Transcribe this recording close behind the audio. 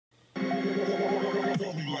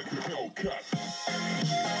Hello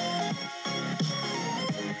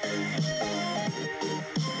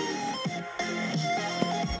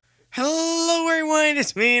everyone,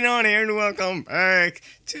 it's me on here and welcome back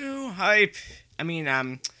to The Hype.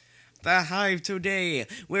 Today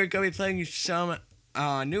we're gonna be playing some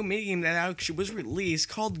new minigame that actually was released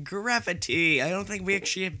called Gravity. I don't think we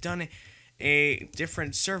actually have done a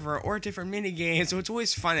different server or different minigames, so it's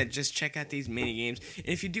always fun to just check out these minigames. And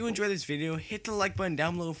if you do enjoy this video, hit the like button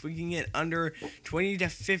down below. If we can get under 20 to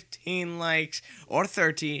 15 likes or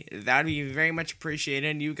 30, that'd be very much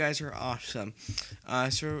appreciated. You guys are awesome.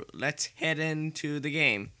 So let's head into the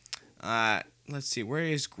game. Let's see, where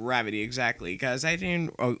is Gravity exactly? Because I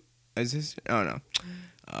didn't. Oh, is this? Oh no.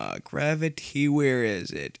 Gravity, where is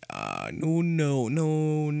it? No.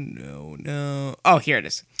 Oh, here it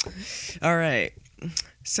is. Alright.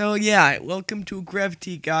 So, yeah, welcome to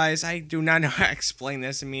Gravity, guys. I do not know how to explain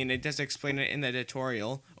this. I mean, it does explain it in the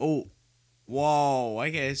tutorial. Oh, whoa, I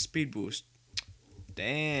get a speed boost.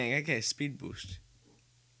 Dang, I get a speed boost.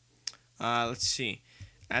 Let's see.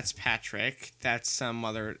 That's Patrick. That's some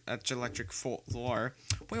other, that's Electric Floor.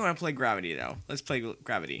 We want to play Gravity, though. Let's play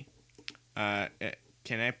Gravity.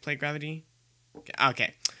 Can I play Gravity?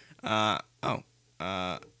 Okay.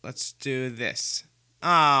 Let's do this.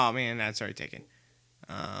 Oh, man, that's already taken.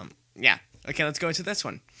 Yeah. Okay, let's go to this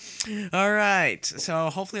one. Alright, so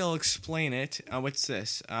hopefully I'll explain it. What's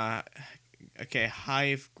this? Okay, how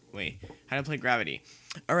to play Gravity.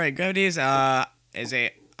 Alright, Gravity is a,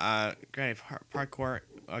 Gravity parkour.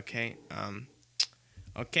 Okay,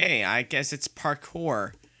 okay, I guess it's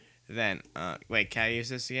parkour. Then, wait, can I use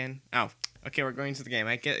this again? Oh, okay, we're going to the game.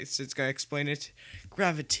 I guess it's gonna explain it.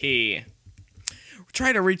 Gravity.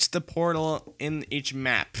 Try to reach the portal in each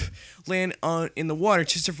map. Land in the water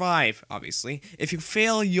to survive, obviously. If you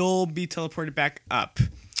fail, you'll be teleported back up.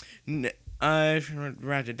 If you're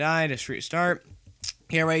about to die, just restart.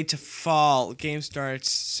 Get ready to fall. Game starts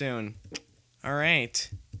soon. Alright.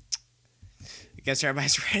 I guess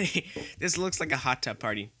everybody's ready. This looks like a hot tub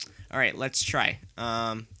party. Alright, let's try.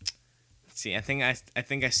 Let's see. I think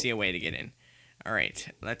I see a way to get in. All right.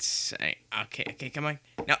 Let's. Okay. Come on.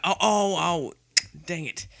 No. Oh. Dang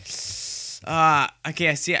it. Okay.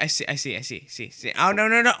 I see. Oh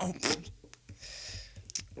no. Oh.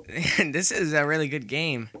 This is a really good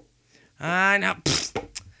game. No.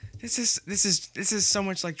 This is so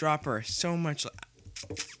much like Dropper. So much.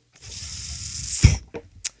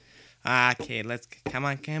 Okay. Let's. Come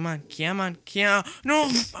on.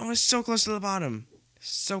 No. I was so close to the bottom.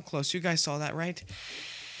 So close. You guys saw that, right?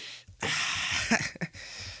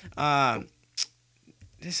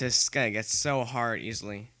 This is gonna get so hard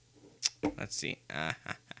easily. Let's see.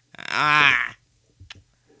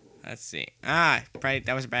 Let's see. Probably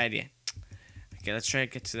that was a bad idea. Okay, let's try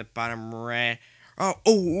to get to the bottom right. Oh,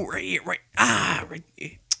 right here, right. Right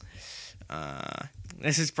here.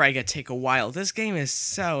 This is probably gonna take a while. This game is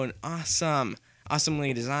so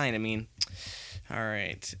awesomely designed. I mean, all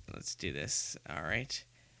right, let's do this. All right.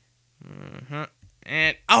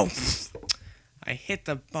 And I hit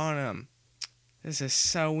the bottom. This is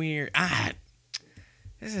so weird.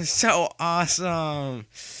 This is so awesome.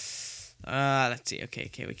 Let's see. Okay,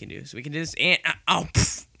 we can do this. We can do this. And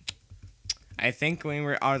I think we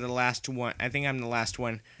are the last one. I think I'm the last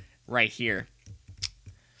one right here.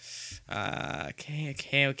 Okay.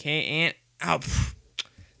 And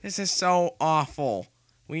this is so awful.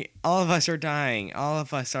 All of us are dying.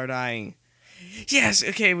 Yes.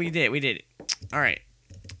 Okay, we did it. All right.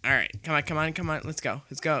 Come on. Let's go.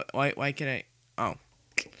 Why can I? Oh.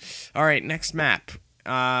 All right. Next map.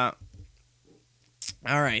 All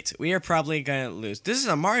right. We are probably gonna lose. This is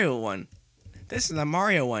a Mario one.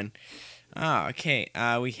 Oh, okay.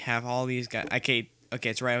 We have all these guys. Okay.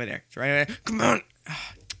 It's right over there. Come on.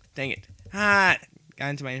 Dang it. Got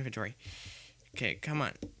into my inventory. Okay. Come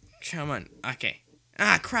on. Okay.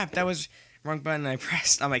 Crap. That was wrong button I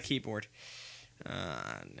pressed on my keyboard.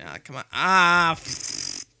 No, come on.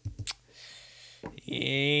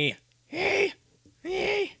 Hey.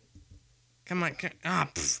 Come on.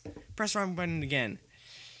 Press wrong button again.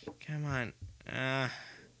 Come on.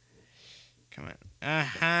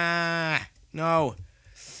 No.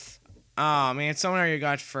 Oh, man. Someone already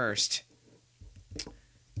got first.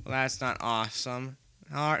 Well, that's not awesome.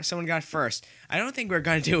 Alright, someone got first. I don't think we're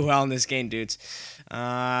gonna do well in this game, dudes.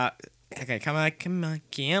 Okay, come on.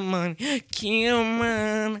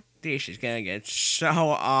 This is gonna get so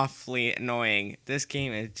awfully annoying. This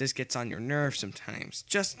game, it just gets on your nerves sometimes.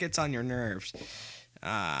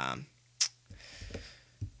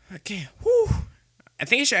 Okay, whew. I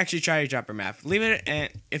think I should actually try a dropper map. Leave it, and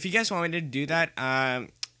if you guys want me to do that,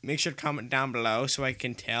 make sure to comment down below so I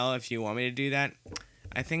can tell if you want me to do that.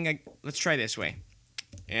 Let's try this way.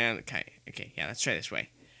 And okay, yeah, let's try this way.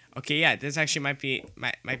 Okay, yeah, this actually might be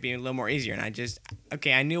a little more easier. And I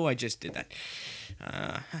knew I just did that.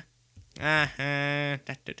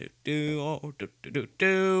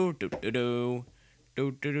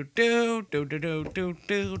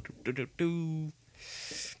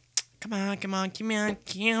 Come on, come on, come on,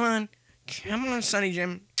 come on. Come on, Sonny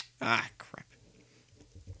Jim. Ah, crap.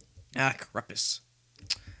 Ah, crapus.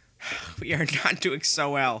 We are not doing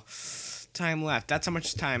so well. Time left. That's how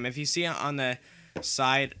much time. If you see it on the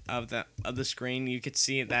side of the screen, you could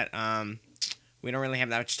see that we don't really have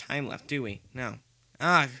that much time left, do we? No.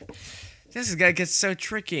 Ah, this is gonna get so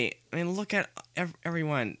tricky. I mean, look at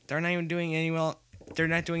everyone. They're not even doing They're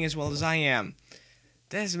not doing as well as I am.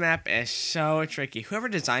 This map is so tricky. Whoever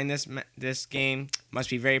designed this game must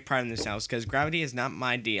be very proud of themselves, because gravity is not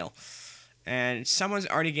my deal. And someone's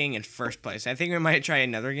already getting in first place. I think we might try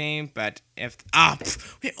another game, but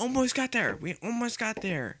we almost got there. We almost got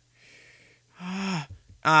there.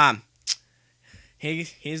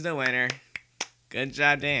 He's the winner. Good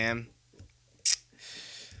job to him.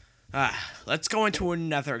 Let's go into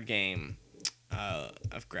another game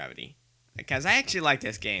of gravity. Because I actually like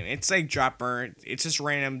this game. It's like dropper. It's just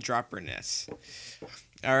random dropperness.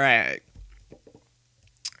 Alright.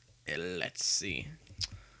 Let's see.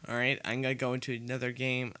 Alright, I'm going to go into another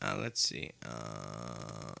game. Let's see.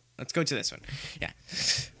 Let's go to this one. Yeah.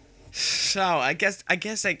 So, I get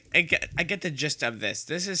the gist of this.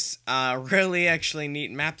 This is a really actually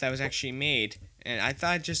neat map that was actually made. And I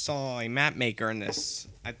thought I just saw a map maker in this.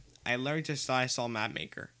 I literally just thought I saw a map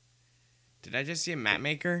maker. Did I just see a map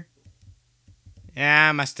maker? Yeah,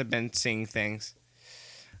 I must have been seeing things.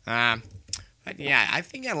 But yeah, I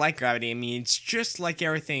think I like gravity. I mean, it's just like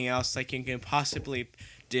everything else like you can possibly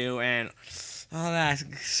do and all that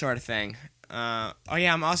sort of thing. Oh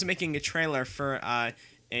yeah, I'm also making a trailer for a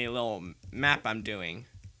little map I'm doing.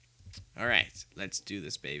 Alright, let's do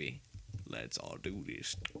this, baby. Let's all do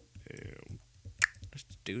this. Let's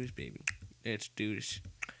do this, baby. Let's do this.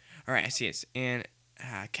 Alright, I see it. And,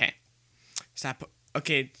 okay. Stop.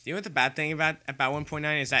 Okay, you know what the bad thing about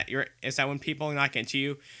 1.9 is that when people knock into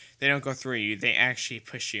you, they don't go through you. They actually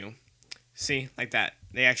push you. See, like that.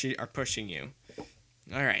 They actually are pushing you.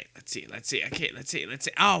 All right, let's see. Okay, let's see.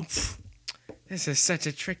 Oh, this is such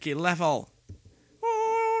a tricky level.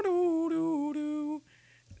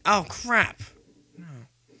 Oh crap! No.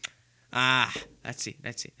 Let's see.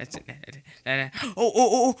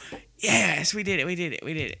 Oh! Yes, we did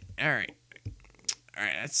it. All right.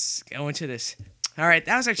 Let's go into this. All right,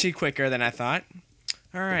 that was actually quicker than I thought.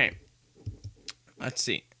 All right. Let's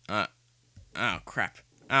see. Oh, crap.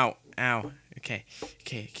 Ow. Okay.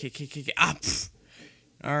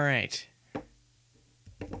 All right.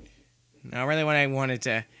 Now, really what I wanted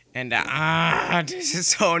to end up. This is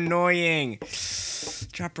so annoying.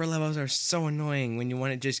 Dropper levels are so annoying when you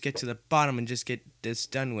want to just get to the bottom and just get this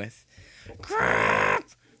done with. Crap!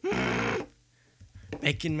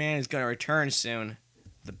 Bacon Man is going to return soon.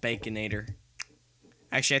 The Baconator.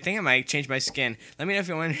 Actually, I think I might change my skin. Let me know if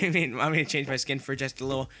you want me to change my skin for just a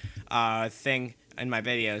little thing in my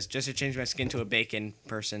videos. Just to change my skin to a bacon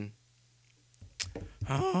person.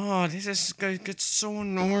 Oh, this is going to get so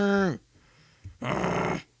annoying.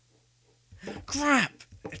 Crap!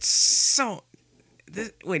 It's so...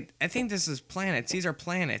 Wait, I think this is planets. These are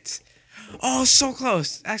planets. Oh, so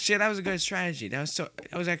close. Actually, that was a good strategy. That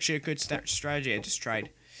was actually a good strategy I just tried.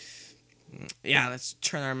 Yeah, let's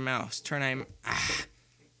turn our mouse. Turn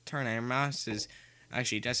our mouses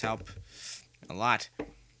actually does help a lot.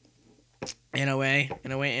 In a way.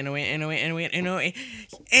 And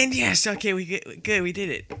yes, okay, we did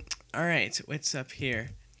it. All right, what's up here?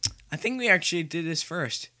 I think we actually did this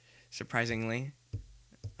first, surprisingly.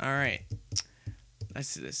 All right,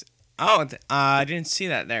 let's do this. Oh, I didn't see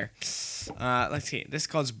that there. Let's see. This is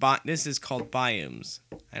called biomes.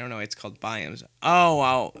 I don't know. It's called biomes.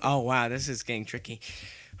 Oh wow. This is getting tricky.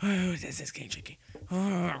 Oh, this is getting tricky.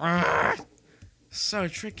 So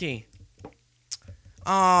tricky.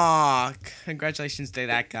 Oh, congratulations to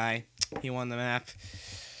that guy. He won the map.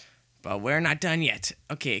 But we're not done yet.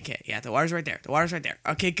 Okay. Yeah, the water's right there.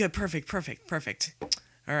 Okay, good. Perfect.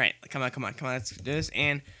 All right, come on. Let's do this.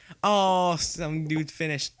 And, oh, some dude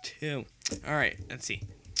finished too. All right, let's see.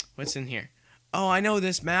 What's in here? Oh, I know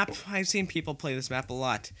this map. I've seen people play this map a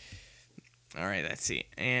lot. All right, let's see.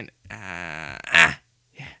 And, yeah.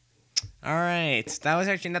 All right, that was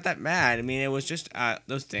actually not that bad. I mean, it was just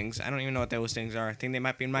those things. I don't even know what those things are. I think they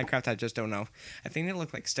might be in Minecraft. I just don't know. I think they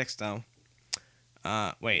look like sticks, though.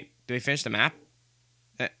 Wait, did we finish the map?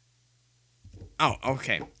 Oh,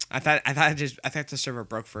 okay. I thought the server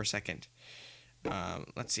broke for a second.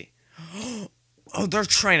 Let's see. Oh, they're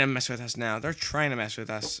trying to mess with us now. They're trying to mess with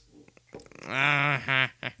us. Oh,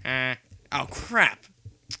 crap.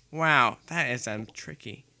 Wow, that is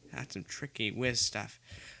tricky. That's some tricky whiz stuff.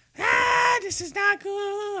 This is not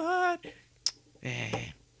good.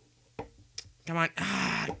 Come on.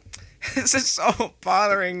 This is so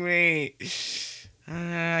bothering me.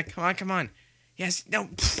 Come on. Yes, no.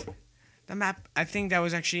 The map, I think that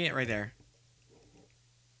was actually it right there.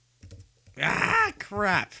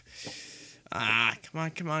 Crap. Come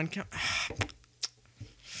on. Come on.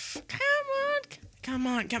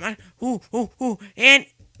 Ooh. And,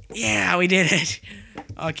 yeah, we did it.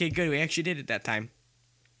 Okay, good. We actually did it that time.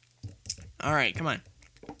 All right, come on.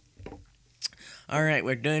 All right,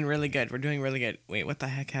 we're doing really good. Wait, what the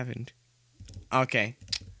heck happened? Okay.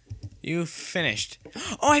 You finished.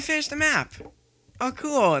 Oh, I finished the map. Oh,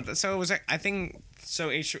 cool. So it was, I think,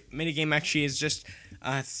 so each minigame actually is just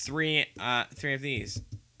three of these.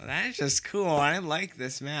 Well, that is just cool. I like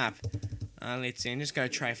this map. Let's see. I'm just gonna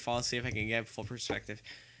try fall, see if I can get full perspective.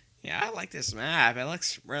 Yeah, I like this map. It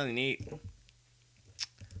looks really neat.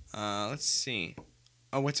 Let's see.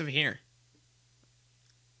 Oh, what's over here?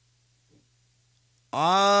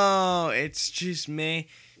 Oh, it's just made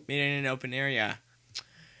in an open area.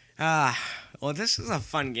 Well, this is a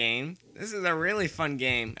fun game. This is a really fun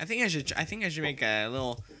game. I think I should make a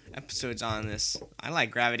little episodes on this. I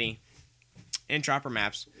like gravity and dropper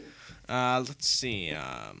maps. Let's see.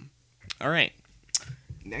 All right.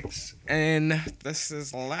 Next, and this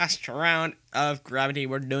is the last round of gravity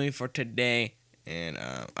we're doing for today. And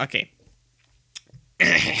okay.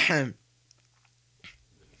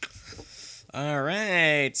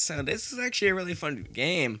 Alright, so this is actually a really fun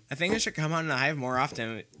game. I think it should come out in the Hive more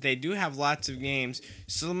often. They do have lots of games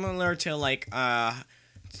similar to like Mineplex,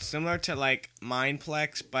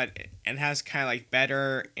 but it has kind of like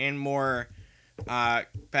better and more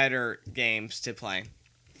better games to play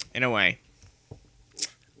in a way.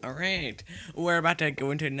 Alright, we're about to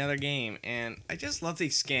go into another game, and I just love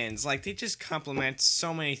these skins. Like, they just complement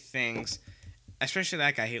so many things, especially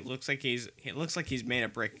that guy. He looks like he's made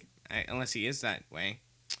of brick. Unless he is that way.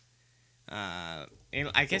 I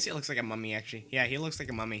guess he looks like a mummy, actually. Yeah, he looks like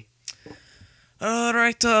a mummy.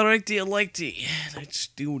 Alrighty. Let's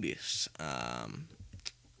do this.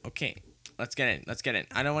 Okay. Let's get in.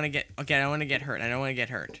 I don't want to get hurt. I don't want to get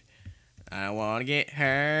hurt. Don't want to get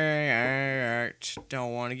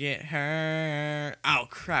hurt. Oh,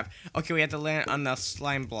 crap. Okay, we have to land on the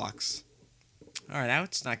slime blocks. Alright,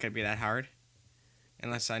 that's not going to be that hard.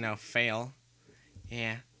 Unless I now fail.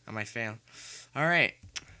 Yeah. I might fail. Alright.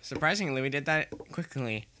 Surprisingly, we did that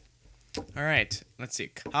quickly. Alright. Let's see.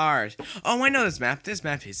 Cars. Oh, I know this map. This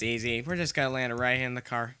map is easy. We're just gonna land right in the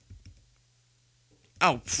car.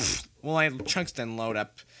 Oh, well, chunks didn't load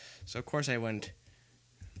up. So, of course, I wouldn't.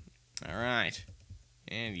 Alright.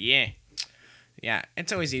 And, yeah. Yeah,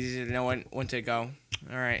 it's always easy to know when to go.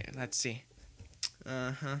 Alright, let's see.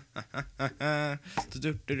 Oh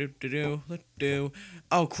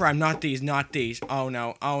crap, not these. Oh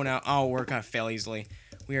no. Oh, we're gonna fail easily.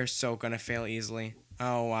 We are so gonna fail easily.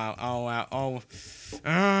 Oh wow. Oh.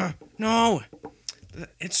 No.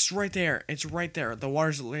 It's right there. The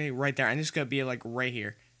water's literally right there. I'm just gonna be like right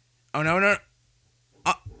here. Oh no.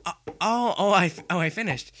 I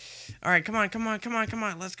finished. Alright, come on.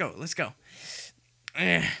 Let's go.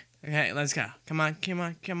 Okay, let's go. Come on.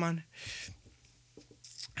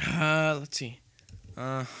 Let's see.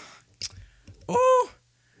 Oh,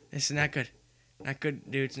 this is not good. Not good,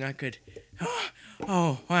 dudes. Not good.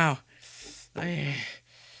 Oh, wow.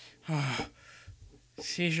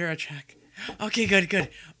 Seizure attack. Okay, good.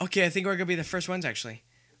 Okay, I think we're gonna be the first ones, actually.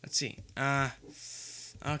 Let's see.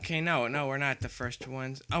 Okay, no, we're not the first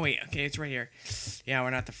ones. Oh, wait, okay, it's right here. Yeah, we're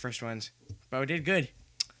not the first ones. But we did good.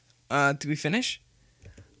 Did we finish?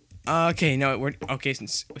 Okay, no, okay,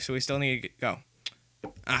 so we still need to go.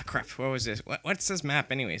 Ah, crap. What was this? What's this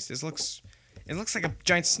map, anyways? It looks like a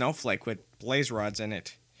giant snowflake with blaze rods in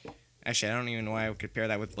it. Actually, I don't even know why I would compare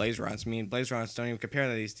that with blaze rods. I mean, blaze rods don't even compare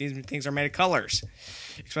to these. These things are made of colors.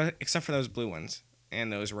 Except for those blue ones.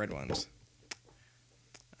 And those red ones.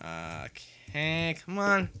 Okay, come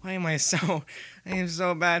on. Why am I so... I am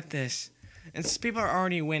so bad at this. And people are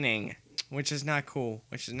already winning. Which is not cool.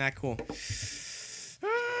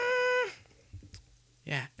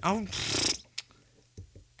 Yeah. Oh...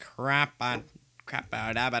 Crap.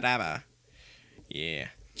 Yeah.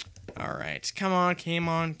 Alright. Come on.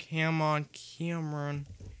 Cameron.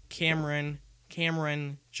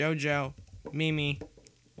 Jojo. Mimi.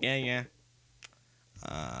 Yeah.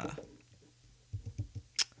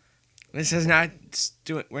 This is not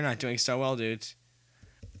doing. We're not doing so well, dudes.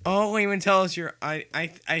 Oh, it won't even tell us your.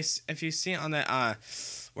 If you see it on the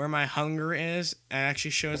where my hunger is, it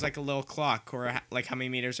actually shows like a little clock or like how many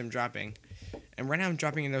meters I'm dropping. And right now I'm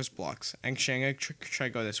dropping in those blocks. Actually, I'm gonna try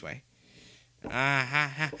to go this way.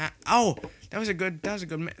 Oh, that was a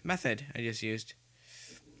good method I just used.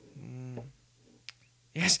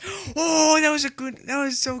 Yes. Oh, that was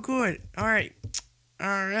so good. All right.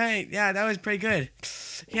 Yeah, that was pretty good.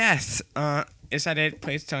 Yes. Is that it?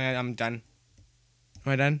 Please tell me I'm done.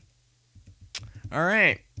 Am I done? All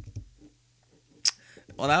right.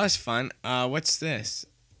 Well, that was fun. What's this?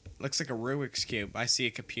 Looks like a Rubik's Cube. I see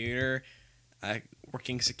a computer, a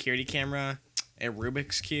working security camera, a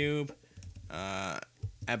Rubik's Cube, a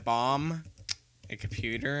bomb, a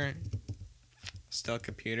computer, still a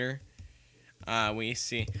computer. We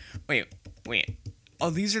see. Wait. Oh,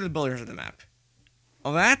 these are the builders of the map.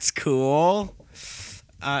 Oh, that's cool.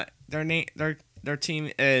 Their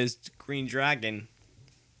team is Green Dragon.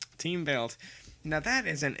 Team build. Now that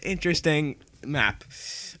is an interesting map.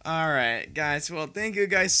 Alright, guys. Well, thank you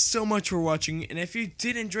guys so much for watching. And if you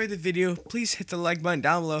did enjoy the video, please hit the like button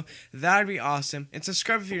down below. That would be awesome. And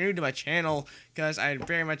subscribe if you're new to my channel, because I'd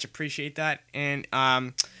very much appreciate that. And,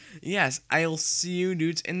 yes, I'll see you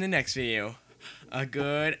dudes in the next video.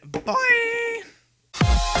 Goodbye.